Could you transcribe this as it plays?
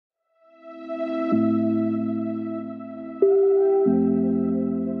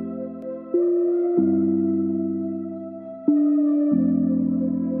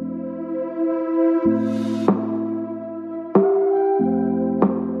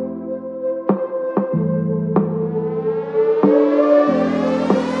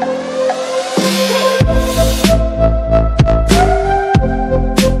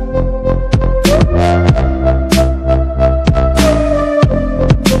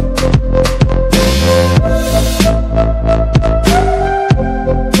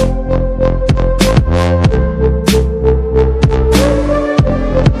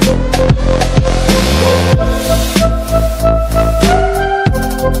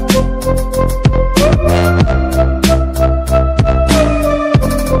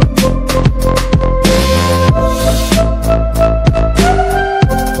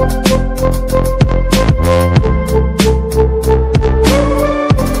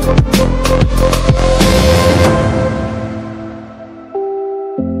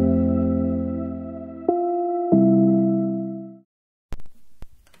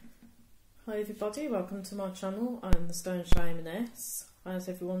everybody, welcome to my channel. I'm the Stone Shamaness. How's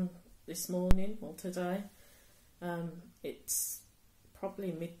everyone this morning or today? It's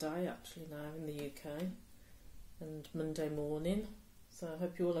probably midday actually now in the UK and Monday morning, so I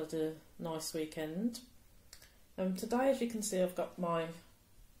hope you all had a nice weekend. Today, as you can see, I've got my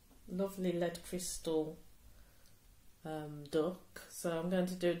lovely lead crystal duck, so I'm going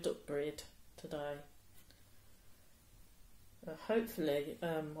to do a duck breed today. Hopefully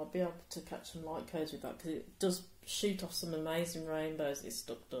I'll be able to catch some light codes with that, because it does shoot off some amazing rainbows, this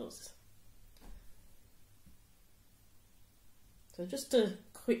duck does. So just a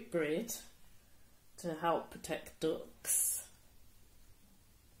quick breed to help protect ducks.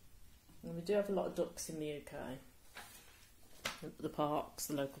 And we do have a lot of ducks in the UK, the parks,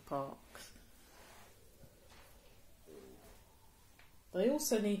 the local parks. They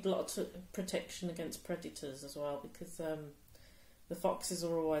also need a lot of protection against predators as well, because the foxes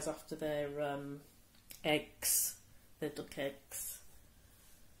are always after their eggs, their duck eggs.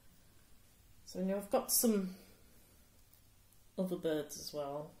 So now I've got some other birds as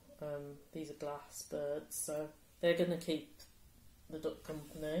well. These are glass birds, so they're going to keep the duck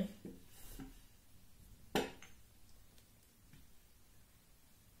company. I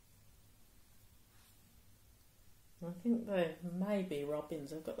think they may be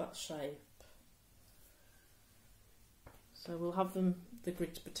robins, they've got that shape. So we'll have them, the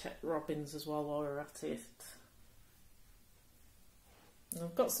grid to protect robins as well while we're at it. And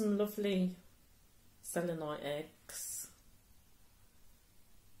I've got some lovely selenite eggs.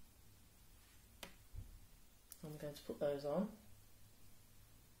 I'm going to put those on.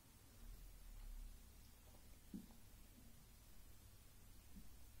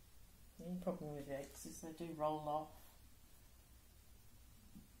 The only problem with the eggs is they do roll off.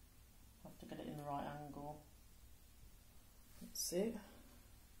 I have to get it in the right angle. Let's see.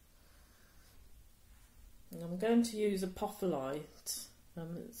 And I'm going to use apophyllite.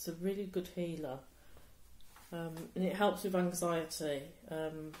 It's a really good healer, and it helps with anxiety.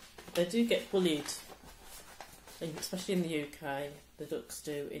 They do get bullied, especially in the UK. The ducks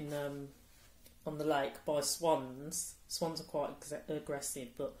do on the lake by swans. Swans are quite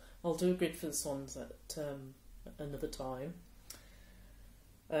aggressive, but I'll do a grid for the swans at another time.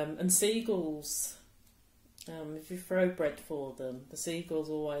 And seagulls. If you throw bread for them, the seagulls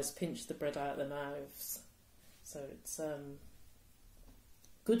always pinch the bread out of their mouths. So it's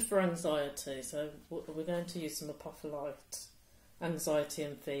good for anxiety. So we're going to use some apophyllite, anxiety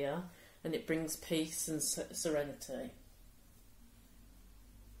and fear, and it brings peace and serenity.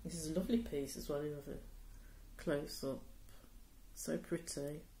 This is a lovely piece as well, you have a close up. So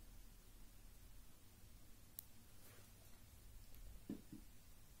pretty.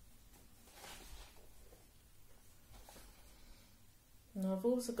 Now I've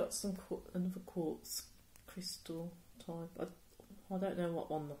also got some another quartz crystal type. I don't know what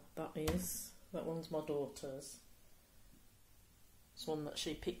one that is. That one's my daughter's. It's one that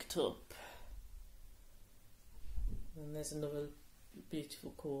she picked up. And there's another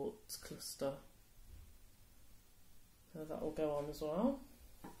beautiful quartz cluster. So that will go on as well.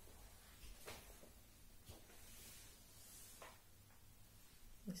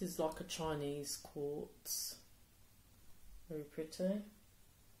 This is like a Chinese quartz. Very pretty.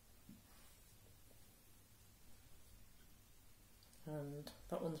 And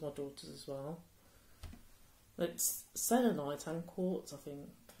that one's my daughter's as well. It's selenite and quartz, I think.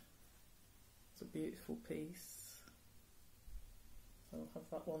 It's a beautiful piece. So I'll have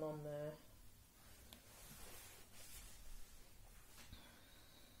that one on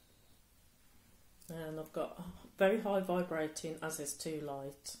there. And I've got very high vibrating Azez-2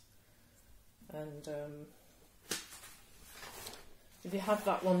 light. And if you have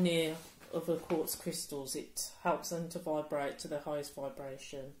that one near other quartz crystals, it helps them to vibrate to their highest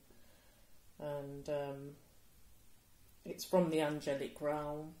vibration. And it's from the angelic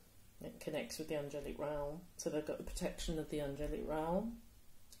realm. It connects with the angelic realm. So they've got the protection of the angelic realm.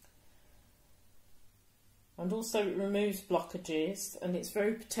 And also it removes blockages, and it's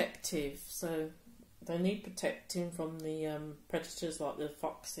very protective. So they need protecting from the predators like the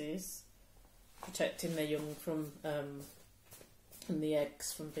foxes, protecting their young from and the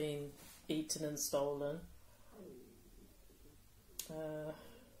eggs from being eaten and stolen. You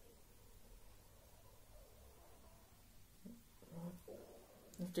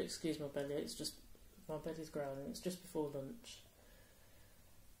have to excuse my belly, it's just, my belly's growling, it's just before lunch.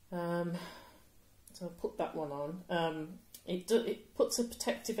 So I'll put that one on. It puts a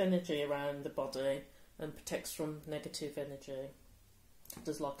protective energy around the body and protects from negative energy. It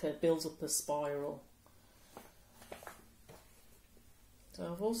does like builds up a spiral.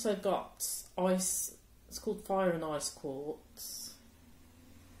 So I've also got ice, it's called fire and ice quartz.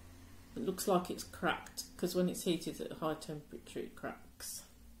 It looks like it's cracked because when it's heated at a high temperature it cracks.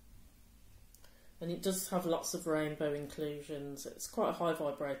 And it does have lots of rainbow inclusions. It's quite a high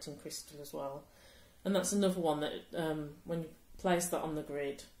vibrating crystal as well. And that's another one that when you place that on the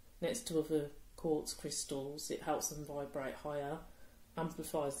grid next to other quartz crystals, it helps them vibrate higher,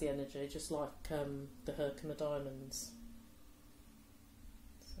 amplifies the energy, just like the Herkimer diamonds.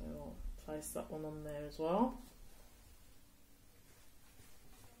 So I'll place that one on there as well.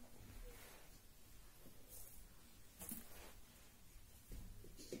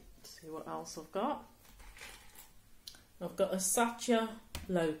 See what else I've got. I've got a Satya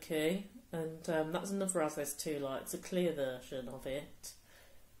Loki, and that's another Razes 2 light. It's a clear version of it,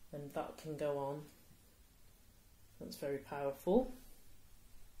 and that can go on. That's very powerful.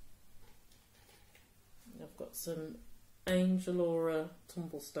 I've got some Angel Aura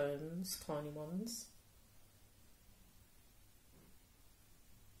tumblestones, tiny ones.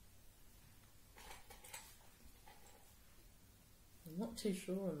 I'm not too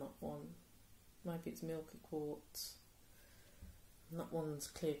sure on that one. Maybe it's milky quartz. And that one's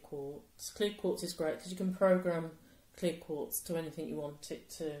clear quartz. Clear quartz is great because you can program clear quartz to anything you want it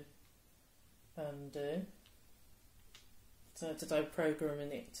to do. So today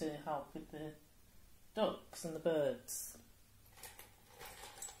programming it to help with the ducks and the birds.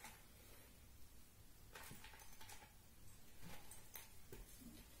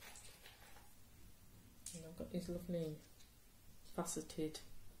 And I've got these lovely faceted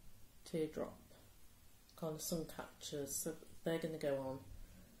teardrop kind of sun catchers, so they're going to go on.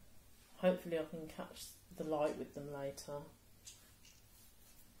 Hopefully I can catch the light with them later.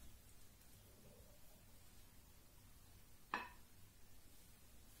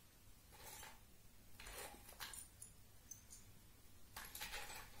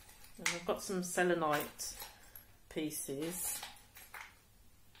 And I've got some selenite pieces.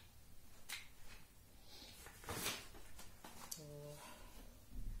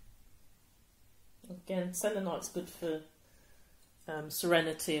 Again, selenite's good for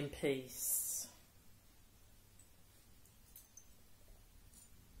serenity and peace.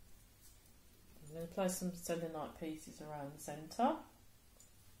 I'm going to place some selenite pieces around the centre.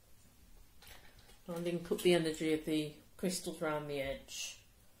 I'll link up the energy of the crystals around the edge,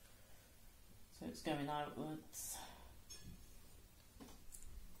 so it's going outwards.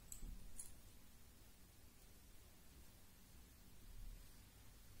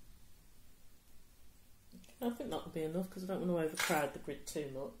 I think that will be enough because I don't want to overcrowd the grid too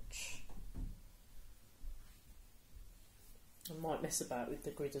much. I might mess about with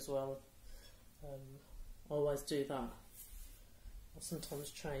the grid as well. I always do that. I'll sometimes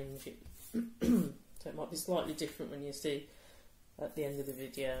change it. So it might be slightly different when you see at the end of the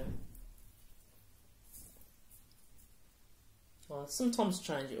video. I'll sometimes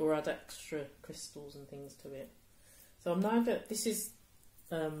change it or add extra crystals and things to it. So I'm now that this is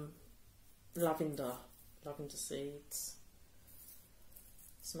lavender seeds.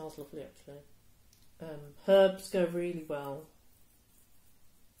 It smells lovely actually. Herbs go really well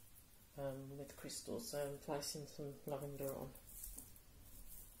with crystals, so I'm placing some lavender on.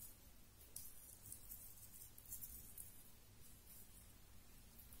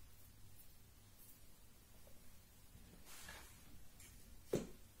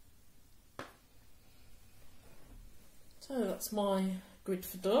 So that's my grid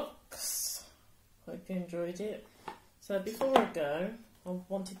for ducks. Hope you enjoyed it. So before I go, I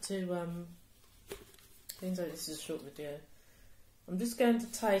wanted to, even though this is a short video, I'm just going to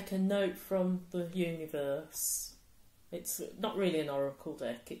take a note from the universe. It's not really an oracle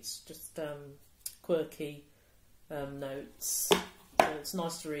deck, it's just quirky notes. So it's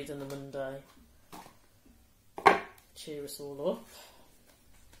nice to read on a Monday. Cheer us all up.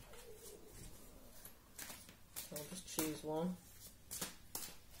 So I'll just choose one.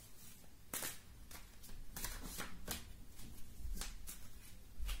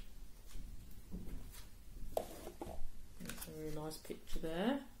 Nice picture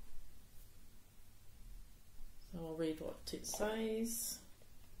there. So I'll read what it says.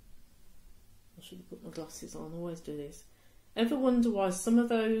 I should have put my glasses on, I always do this. Ever wonder why some of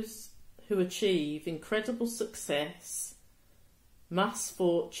those who achieve incredible success, mass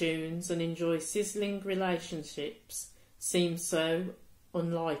fortunes and enjoy sizzling relationships seem so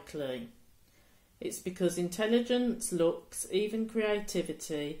unlikely? It's because intelligence, looks, even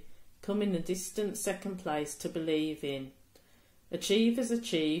creativity come in a distant second place to believe in. Achievers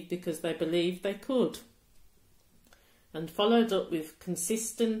achieve because they believed they could, and followed up with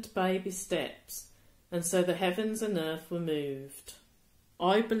consistent baby steps, and so the heavens and earth were moved.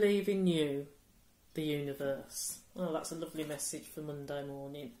 I believe in you, the universe. Oh, that's a lovely message for Monday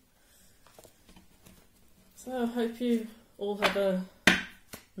morning. So I hope you all have a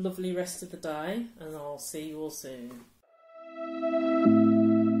lovely rest of the day, and I'll see you all soon.